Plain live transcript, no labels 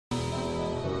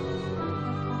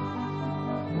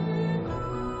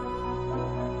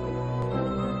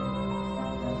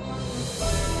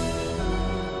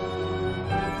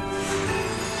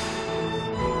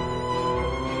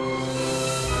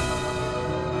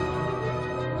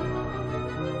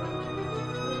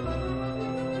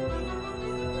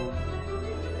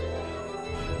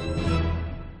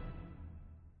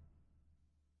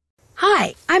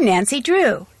I'm Nancy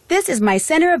Drew. This is my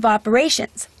center of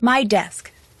operations, my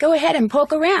desk. Go ahead and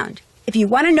poke around. If you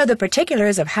want to know the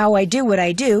particulars of how I do what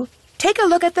I do, take a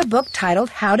look at the book titled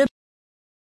How to...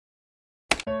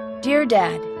 Dear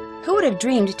Dad, who would have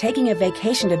dreamed taking a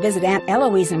vacation to visit Aunt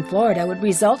Eloise in Florida would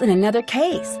result in another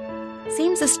case?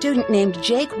 Seems a student named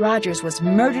Jake Rogers was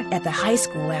murdered at the high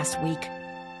school last week.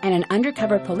 And an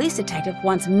undercover police detective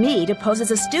wants me to pose as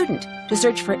a student to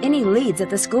search for any leads at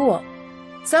the school.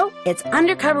 So it's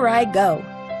undercover I go.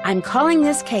 I'm calling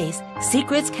this case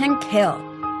Secrets Can Kill.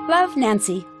 Love,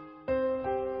 Nancy.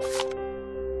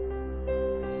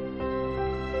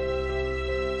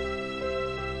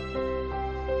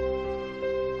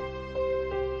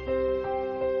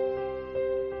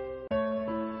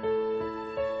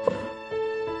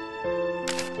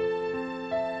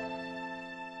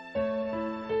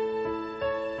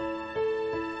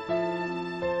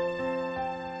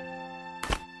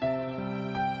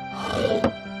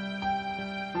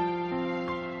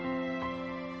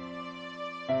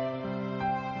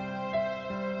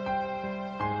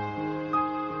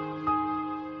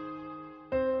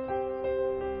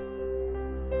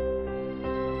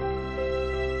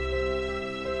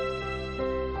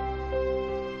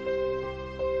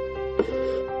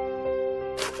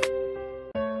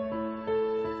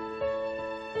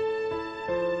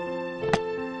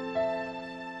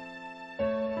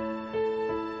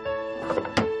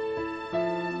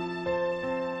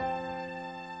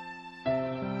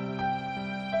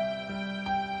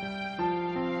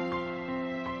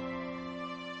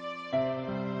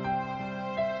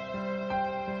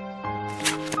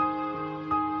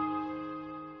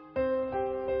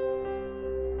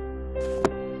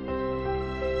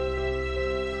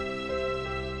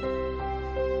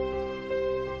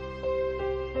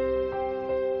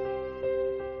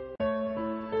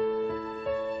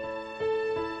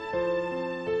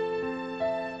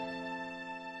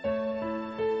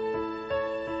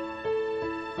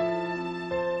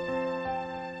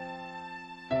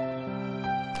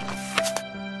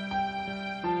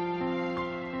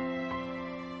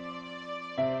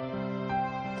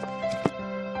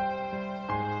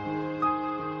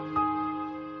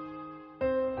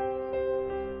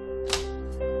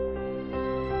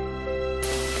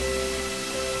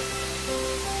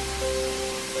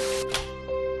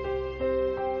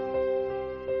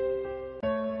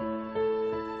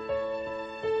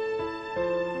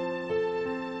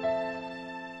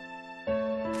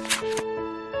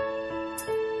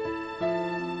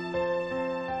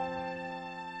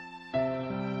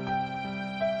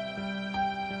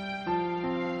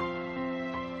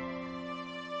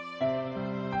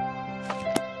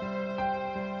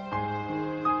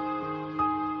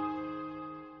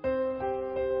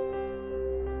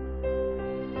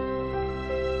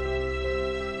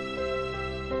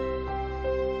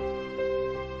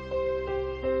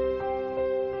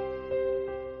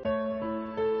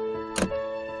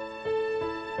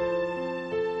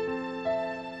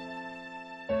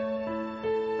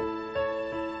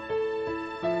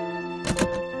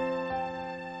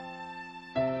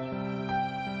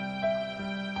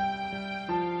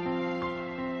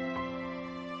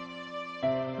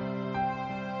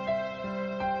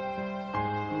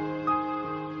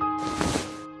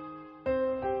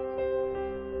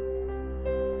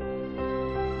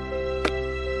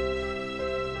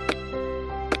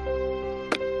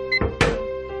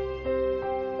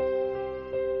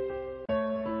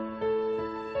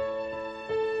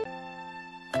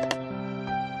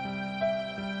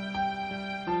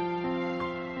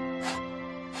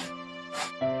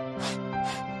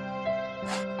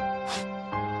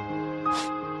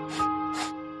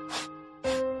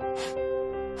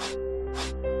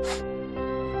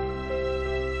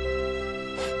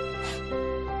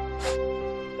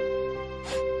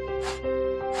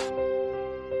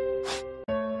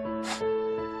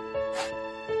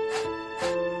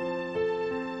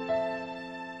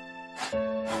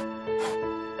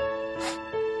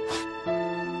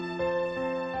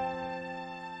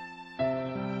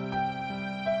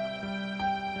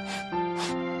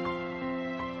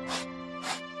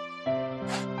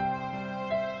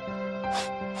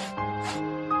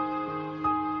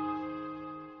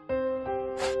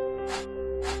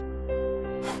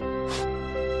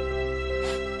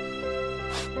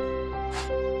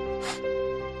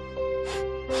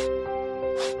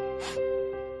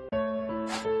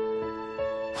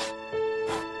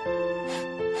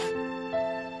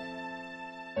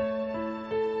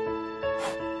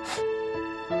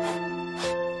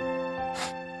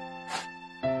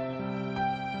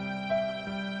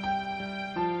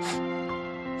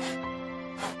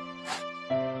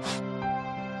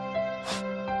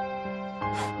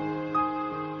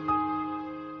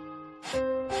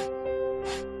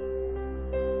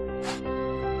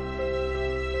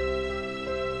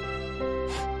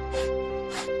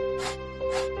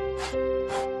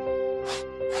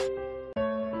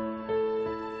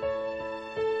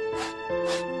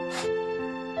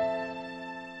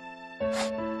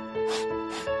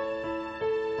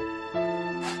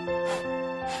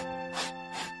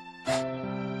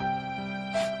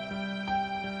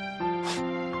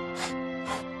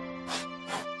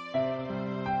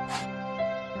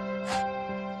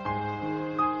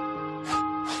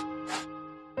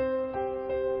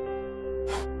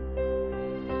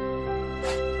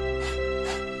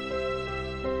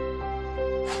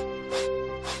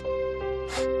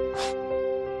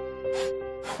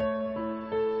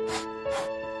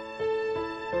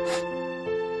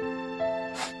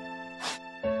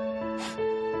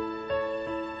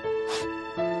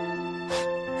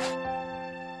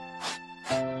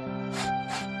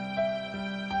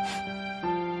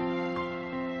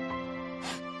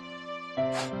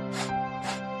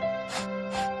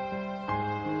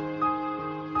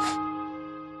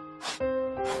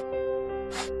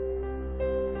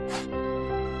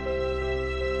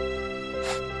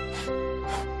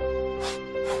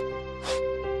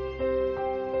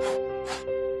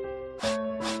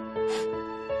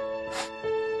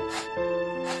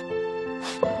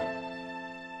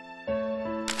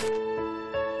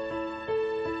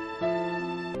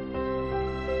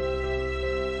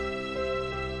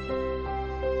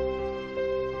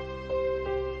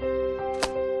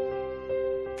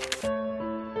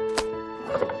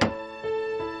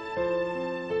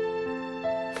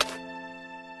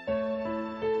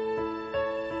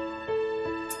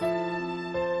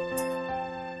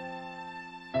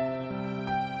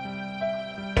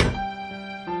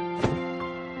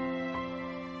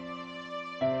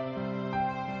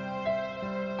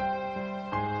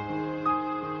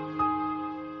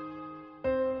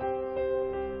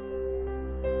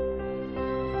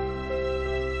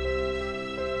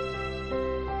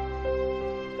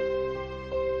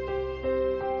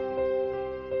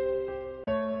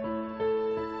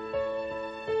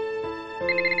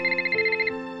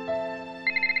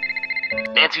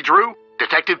 Nancy Drew,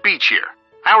 Detective Beach here.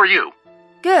 How are you?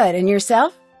 Good, and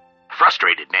yourself?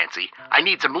 Frustrated, Nancy. I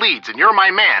need some leads, and you're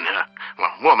my man.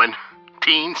 Woman,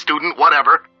 teen, student,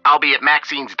 whatever. I'll be at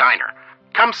Maxine's Diner.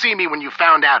 Come see me when you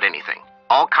found out anything.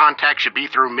 All contact should be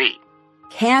through me.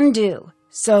 Can do.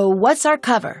 So what's our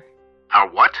cover? Our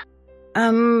what?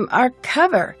 Our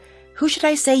cover. Who should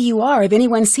I say you are if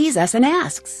anyone sees us and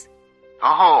asks?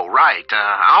 Oh, right.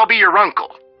 I'll be your uncle.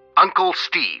 Uncle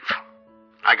Steve.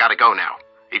 I gotta go now.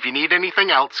 If you need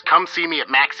anything else, come see me at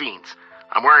Maxine's.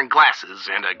 I'm wearing glasses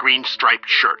and a green striped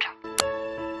shirt.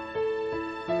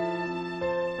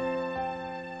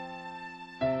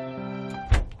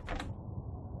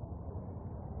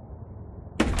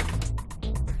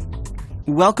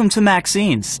 Welcome to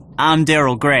Maxine's. I'm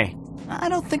Daryl Gray. I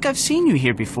don't think I've seen you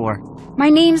here before. My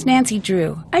name's Nancy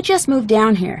Drew. I just moved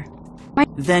down here.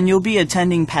 Then you'll be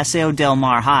attending Paseo Del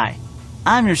Mar High.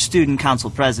 I'm your student council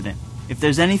president. If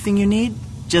there's anything you need,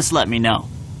 just let me know.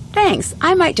 Thanks.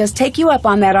 I might just take you up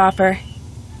on that offer.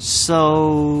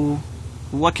 So,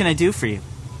 what can I do for you?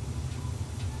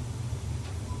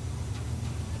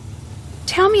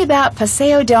 Tell me about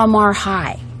Paseo Del Mar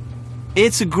High.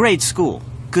 It's a great school.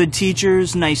 Good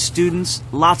teachers, nice students,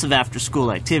 lots of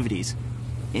after-school activities.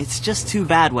 It's just too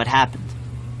bad what happened.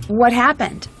 What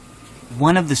happened?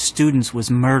 One of the students was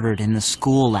murdered in the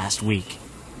school last week.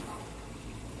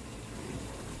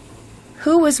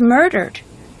 Who was murdered?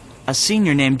 A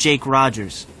senior named Jake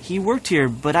Rogers. He worked here,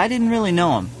 but I didn't really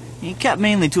know him. He kept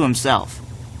mainly to himself.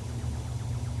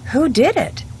 Who did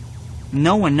it?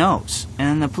 No one knows,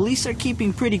 and the police are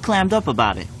keeping pretty clammed up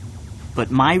about it. But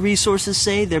my resources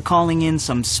say they're calling in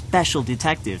some special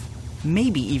detective,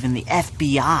 maybe even the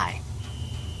FBI.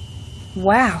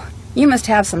 Wow, you must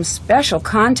have some special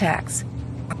contacts.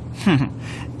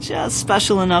 Just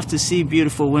special enough to see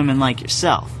beautiful women like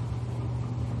yourself.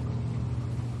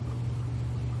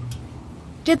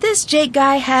 Did this Jake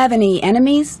guy have any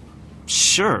enemies?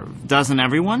 Sure, doesn't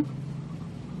everyone?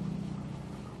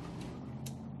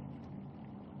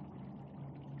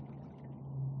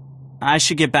 I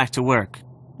should get back to work.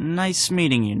 Nice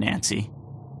meeting you, Nancy.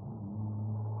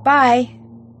 Bye.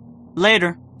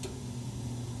 Later.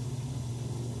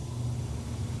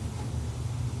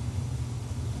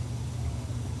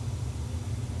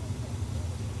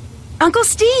 Uncle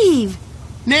Steve!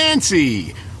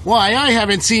 Nancy! Why, I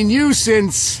haven't seen you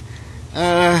since,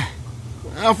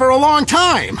 for a long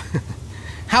time.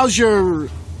 How's your...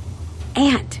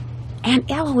 Aunt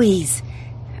Eloise.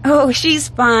 Oh, she's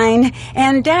fine.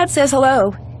 And Dad says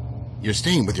hello. You're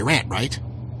staying with your aunt, right?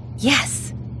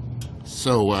 Yes.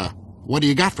 So, what do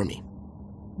you got for me?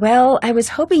 Well, I was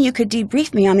hoping you could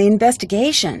debrief me on the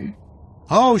investigation.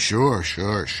 Oh, sure.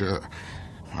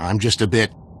 I'm just a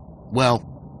bit,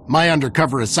 well, My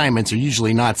undercover assignments are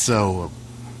usually not so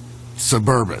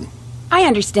suburban. I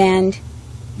understand.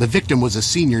 The victim was a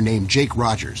senior named Jake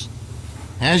Rogers.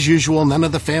 As usual, none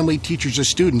of the family, teachers, or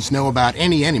students know about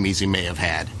any enemies he may have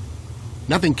had.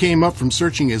 Nothing came up from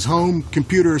searching his home,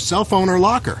 computer, cell phone, or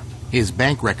locker. His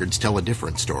bank records tell a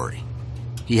different story.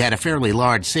 He had a fairly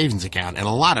large savings account and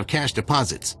a lot of cash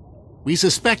deposits. We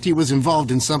suspect he was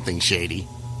involved in something shady.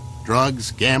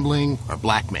 Drugs, gambling, or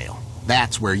blackmail.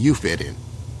 That's where you fit in.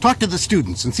 Talk to the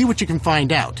students and see what you can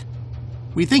find out.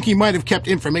 We think he might have kept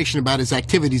information about his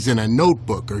activities in a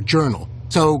notebook or journal,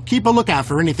 so keep a lookout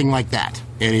for anything like that.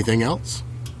 Anything else?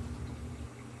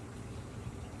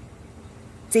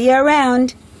 See you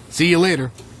around. See you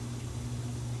later.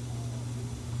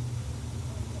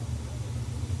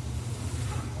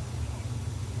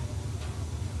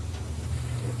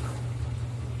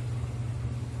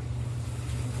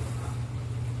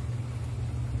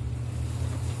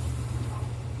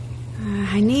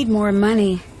 I need more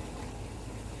money.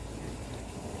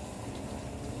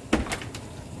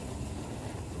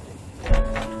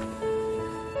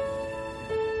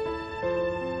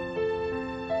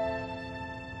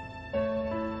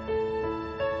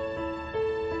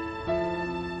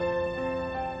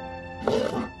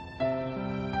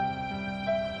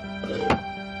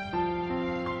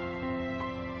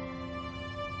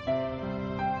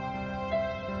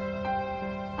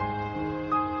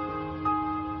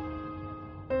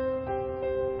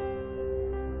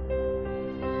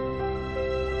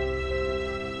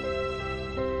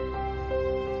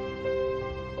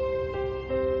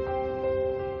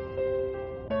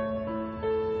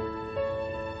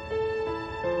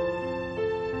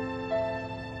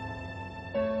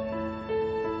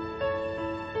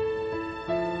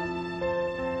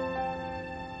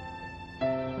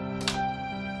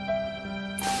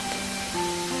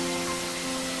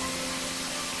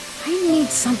 I need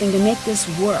something to make this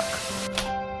work.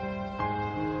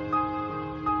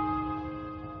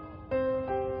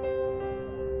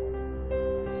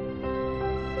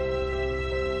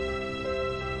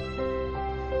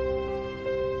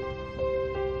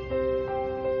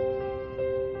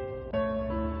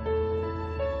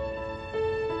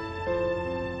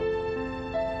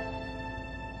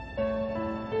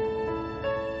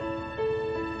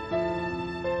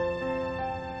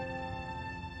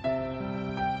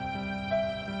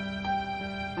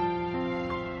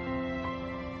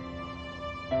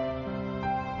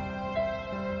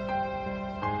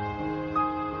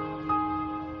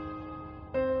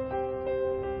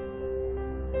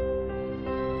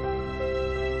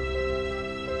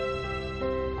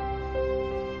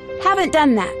 Haven't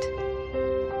done that.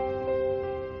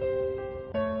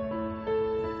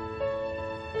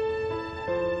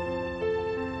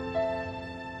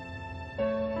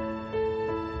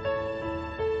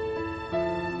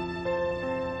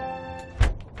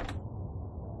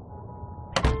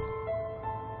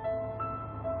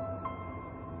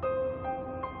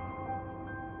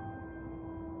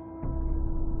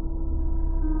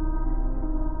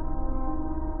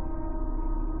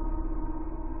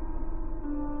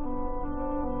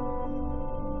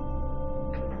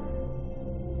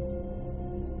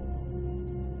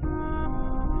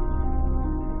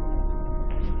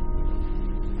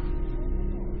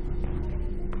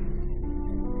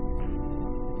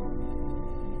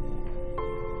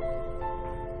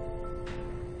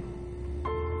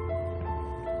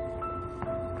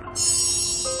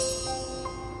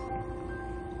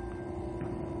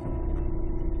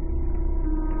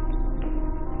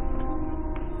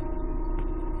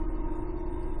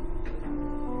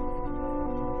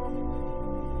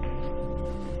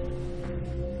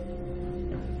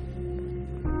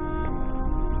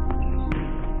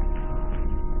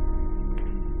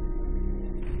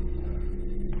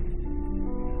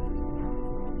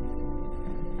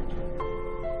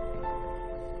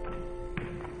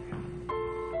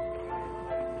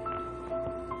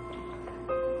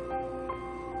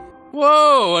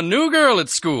 Whoa, a new girl at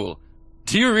school.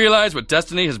 Do you realize what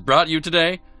destiny has brought you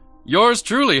today? Yours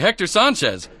truly, Hector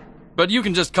Sanchez. But you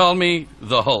can just call me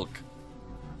the Hulk.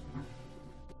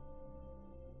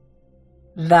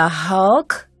 The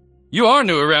Hulk? You are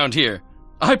new around here.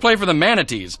 I play for the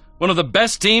Manatees, one of the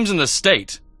best teams in the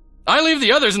state. I leave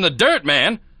the others in the dirt,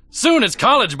 man. Soon it's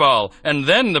college ball, and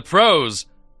then the pros.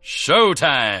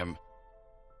 Showtime.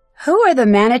 Who are the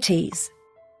Manatees?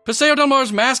 Paseo Del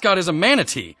Mar's mascot is a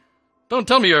manatee. Don't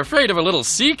tell me you're afraid of a little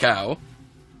sea cow.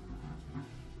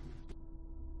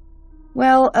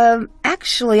 Well,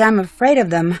 actually, I'm afraid of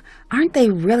them. Aren't they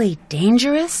really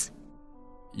dangerous?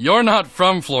 You're not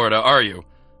from Florida, are you?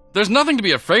 There's nothing to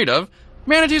be afraid of.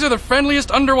 Manatees are the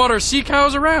friendliest underwater sea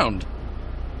cows around.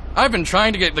 I've been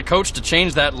trying to get the coach to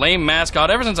change that lame mascot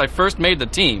ever since I first made the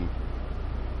team.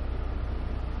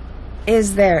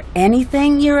 Is there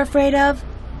anything you're afraid of?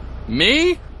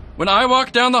 Me? When I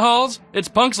walk down the halls, it's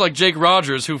punks like Jake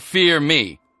Rogers who fear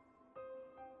me.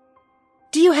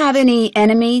 Do you have any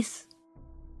enemies?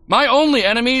 My only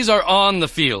enemies are on the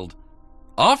field.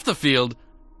 Off the field,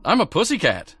 I'm a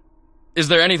pussycat. Is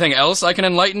there anything else I can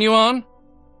enlighten you on?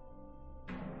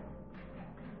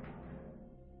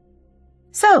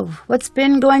 So, what's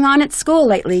been going on at school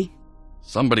lately?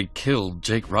 Somebody killed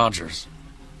Jake Rogers.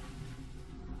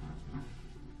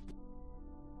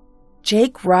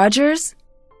 Jake Rogers?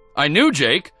 I knew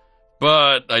Jake,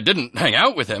 but I didn't hang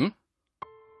out with him.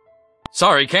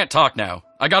 Sorry, can't talk now.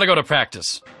 I gotta go to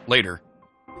practice. Later.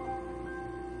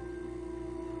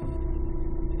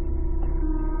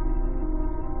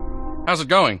 How's it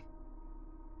going?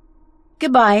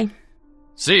 Goodbye.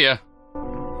 See ya.